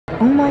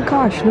Oh my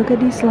gosh, look at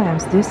these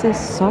lamps. This is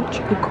such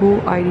a cool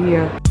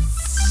idea.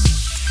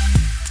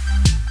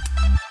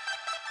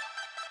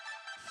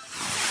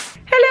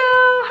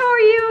 Hello, how are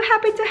you?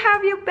 Happy to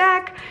have you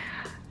back.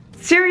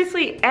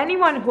 Seriously,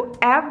 anyone who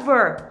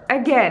ever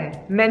again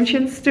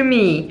mentions to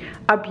me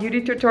a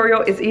beauty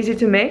tutorial is easy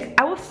to make,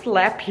 I will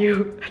slap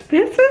you.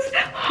 This is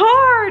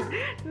hard.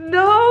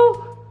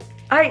 No.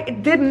 I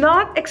did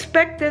not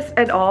expect this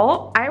at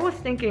all. I was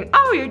thinking,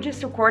 oh, you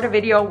just record a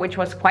video, which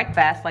was quite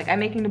fast. Like,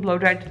 I'm making the blow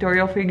dry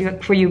tutorial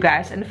for you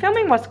guys, and the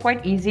filming was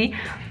quite easy.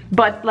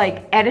 But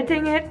like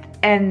editing it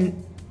and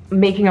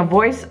making a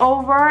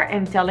voiceover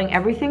and telling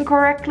everything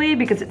correctly,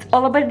 because it's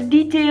all about the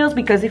details,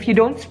 because if you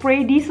don't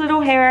spray these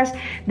little hairs,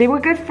 they will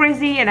get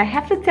frizzy, and I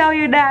have to tell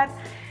you that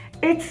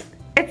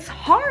it's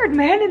hard,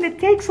 man, and it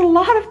takes a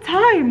lot of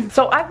time.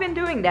 So I've been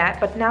doing that,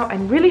 but now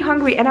I'm really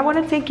hungry and I want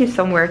to take you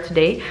somewhere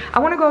today. I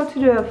want to go to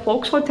the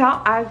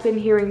Volkshotel. I've been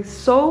hearing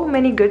so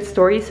many good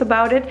stories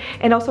about it,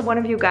 and also one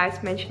of you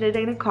guys mentioned it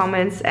in the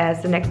comments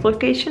as the next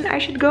location I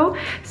should go.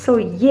 So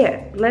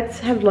yeah, let's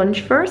have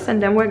lunch first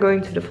and then we're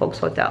going to the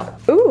Volkshotel.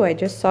 Ooh, I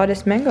just saw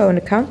this mango on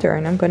the counter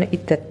and I'm gonna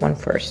eat that one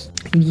first.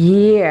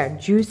 Yeah,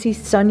 juicy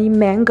sunny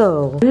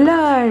mango.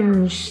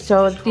 Lunch.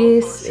 So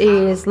this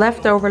is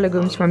leftover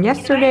legumes from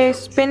yesterday,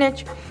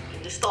 spinach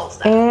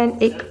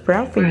and egg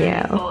brown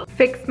vignelle.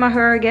 Fixed my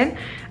hair again.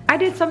 I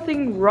did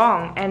something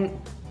wrong, and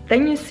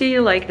then you see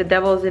like the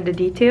devil's in the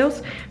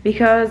details,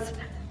 because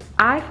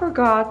I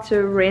forgot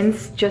to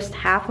rinse just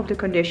half of the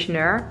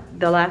conditioner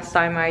the last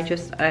time I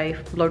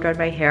blow dried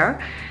my hair,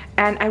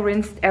 and I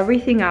rinsed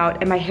everything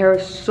out and my hair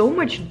is so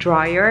much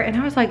drier, and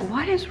I was like,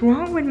 what is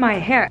wrong with my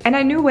hair? And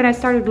I knew when I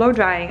started blow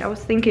drying, I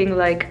was thinking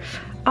like,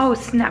 oh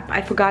snap,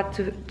 I forgot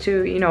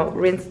to you know,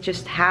 rinse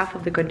just half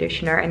of the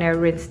conditioner, and I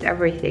rinsed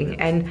everything.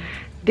 And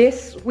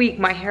this week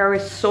my hair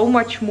is so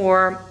much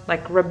more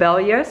like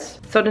rebellious,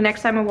 so the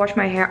next time I wash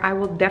my hair I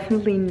will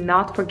definitely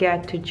not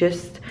forget to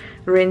just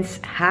rinse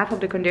half of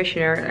the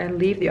conditioner and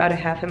leave the other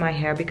half in my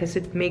hair, because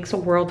it makes a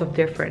world of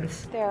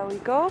difference. There we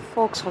go,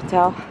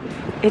 Volkshotel.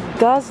 It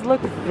does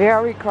look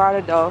very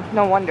crowded though,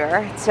 no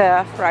wonder. It's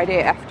a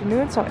Friday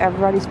afternoon, so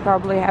everybody's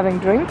probably having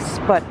drinks,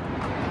 but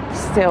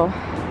still.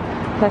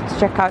 Let's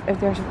check out if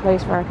there's a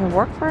place where I can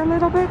work for a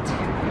little bit.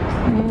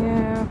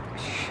 Yeah.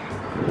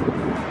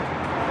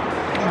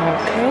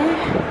 Okay.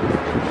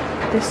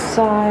 This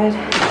side.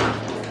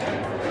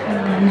 And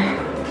then.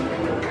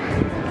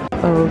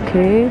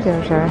 Okay,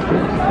 there's a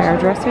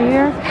hairdresser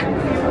here.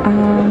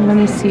 Let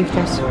me see if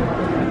there's.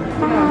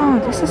 Oh,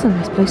 this is a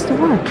nice place to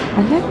work.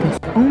 I like this.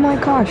 Oh my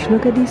gosh,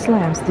 look at these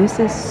lamps. This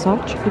is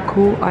such a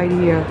cool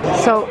idea.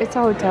 So it's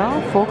a hotel,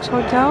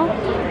 Volkshotel,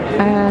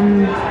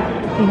 and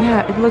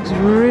yeah, it looks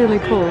really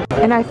cool.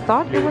 And I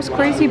thought it was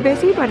crazy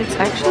busy, but it's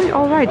actually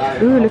alright.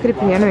 Ooh, look at the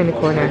piano in the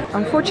corner.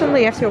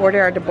 Unfortunately, if you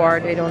order at the bar,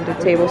 they don't do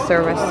table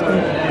service.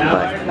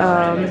 But,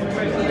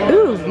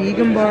 ooh,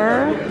 vegan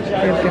bar.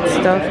 They have good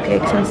stuff,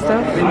 cakes and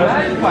stuff.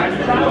 Ah,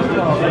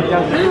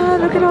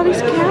 look at all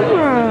these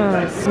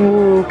cameras.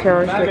 Ooh,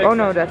 carrot cake. Oh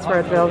no, that's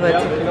red velvet.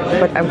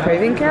 But I'm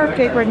craving carrot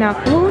cake right now.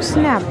 Oh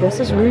snap, this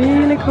is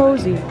really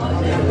cozy.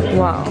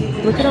 Wow,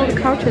 look at all the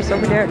couches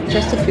over there,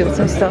 Chesterfields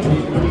and stuff.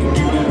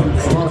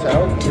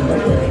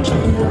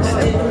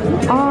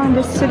 Oh, and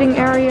this sitting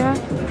area,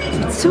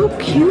 it's so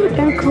cute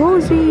and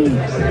cozy.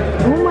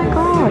 Oh my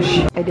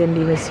gosh, I didn't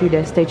even see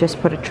this. They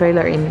just put a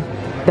trailer in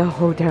the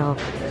hotel.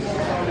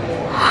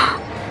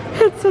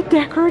 It's a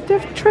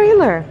decorative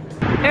trailer.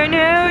 Oh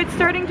no, it's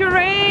starting to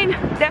rain.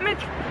 Damn it,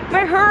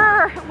 my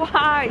hair.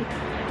 Why?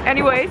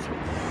 Anyways,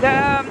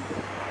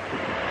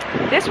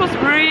 this was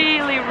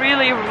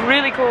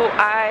really cool.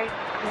 I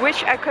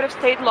wish I could have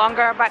stayed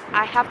longer, but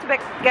I have to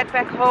get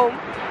back home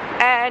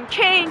and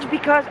change,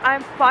 because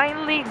I'm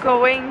finally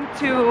going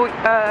to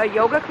a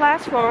yoga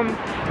class from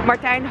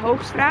Martijn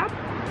Hoogstraat.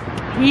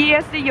 He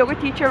is the yoga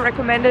teacher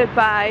recommended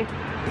by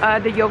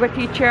the yoga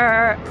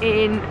teacher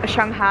in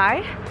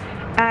Shanghai,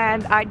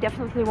 and I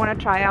definitely want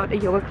to try out a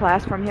yoga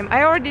class from him.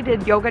 I already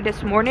did yoga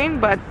this morning,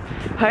 but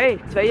hey,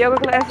 2 yoga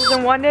classes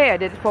in one day. I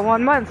did it for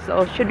 1 month,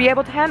 so should be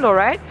able to handle,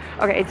 right?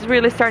 Okay, it's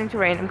really starting to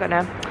rain. I'm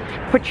gonna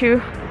put you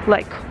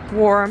like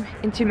warm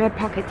into my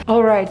pocket.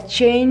 All right,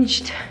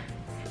 changed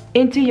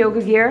into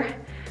yoga gear.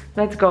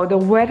 Let's go. The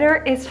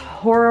weather is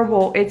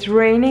horrible. It's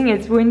raining,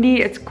 it's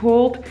windy, it's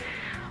cold.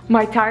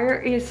 My tire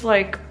is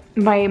like,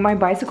 my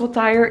bicycle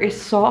tire is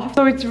soft,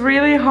 so it's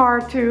really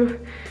hard to,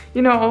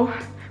 you know,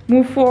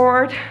 move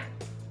forward.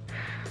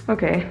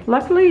 Okay,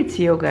 luckily it's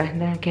yoga, and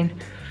then I can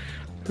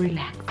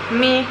relax.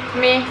 Me,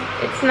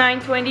 it's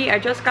 9:20. I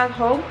just got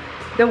home.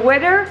 The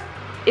weather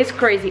is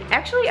crazy.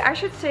 Actually, I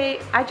should say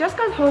I just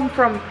got home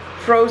from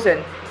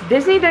Frozen.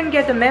 Disney didn't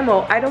get the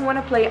memo. I don't want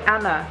to play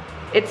Anna.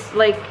 It's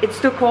like, it's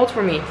too cold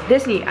for me.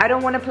 Disney, I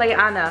don't want to play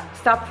Anna.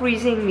 Stop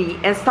freezing me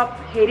and stop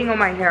hating on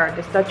my hair.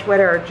 This Dutch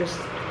weather just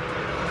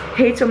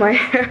hates on my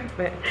hair.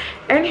 But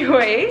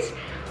anyways,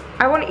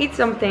 I want to eat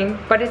something,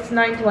 but it's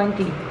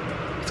 9:20.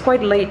 It's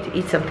quite late to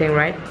eat something,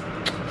 right?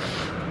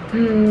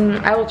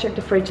 I will check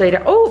the fridge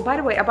later. Oh, by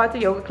the way, about the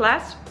yoga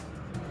class.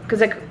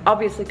 because I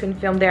obviously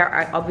couldn't film there.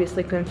 I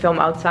obviously couldn't film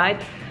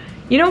outside.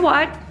 You know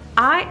what?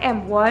 I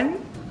am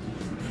one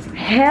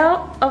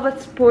hell of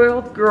a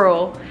spoiled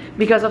girl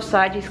because of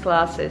Saji's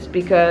classes,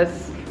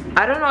 because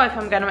I don't know if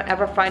I'm gonna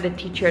ever find a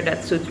teacher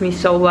that suits me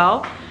so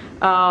well.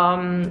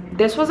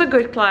 This was a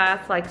good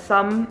class. Like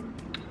some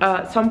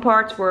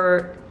parts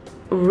were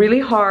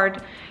really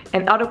hard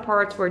and other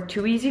parts were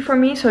too easy for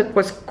me, so it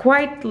was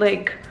quite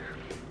like,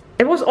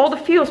 it was all the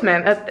feels,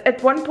 man.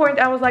 At one point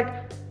I was like,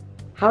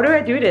 how do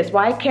I do this?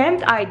 Why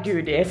can't I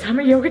do this? I'm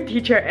a yoga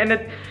teacher.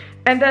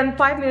 And then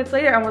 5 minutes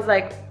later I was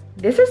like,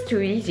 this is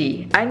too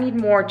easy. I need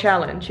more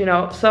challenge, you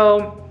know?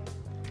 So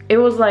it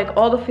was like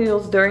all the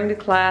feels during the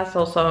class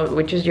also,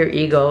 which is your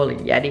ego,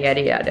 yada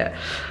yada yada.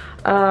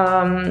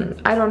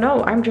 I don't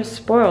know, I'm just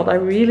spoiled. I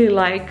really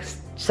like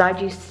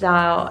Saji's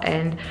style,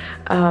 and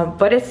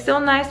but it's still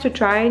nice to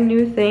try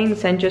new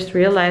things and just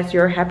realize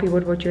you're happy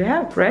with what you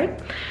have, right?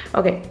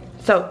 Okay,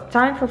 so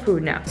time for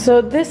food now.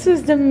 So this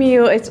is the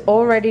meal. It's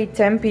already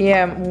 10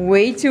 p.m.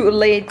 way too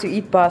late to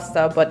eat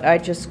pasta, but I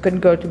just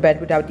couldn't go to bed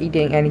without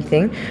eating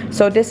anything.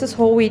 So this is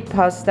whole wheat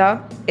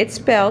pasta. It's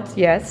spelled,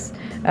 yes,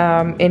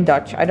 in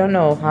Dutch. I don't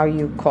know how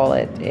you call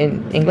it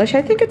in English.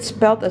 I think it's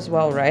spelled as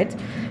well, right?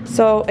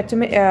 So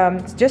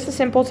just a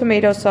simple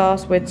tomato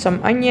sauce with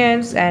some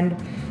onions and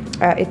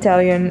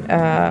Italian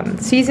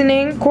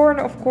seasoning, corn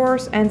of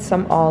course, and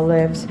some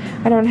olives.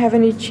 I don't have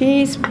any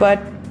cheese, but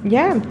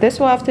yeah, this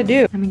will have to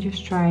do. Let me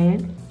just try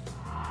it.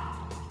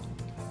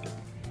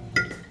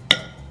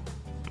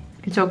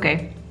 It's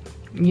okay.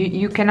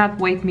 You cannot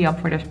wake me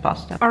up for this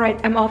pasta. Alright,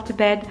 I'm off to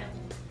bed.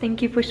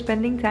 Thank you for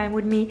spending time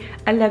with me.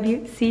 I love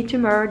you. See you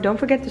tomorrow. Don't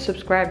forget to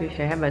subscribe if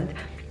you haven't.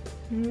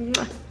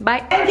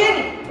 Bye.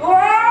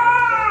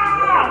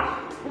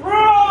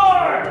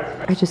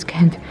 I just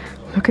can't.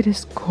 Look at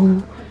this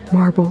cool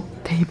marble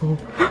table.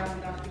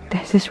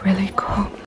 This is really cool.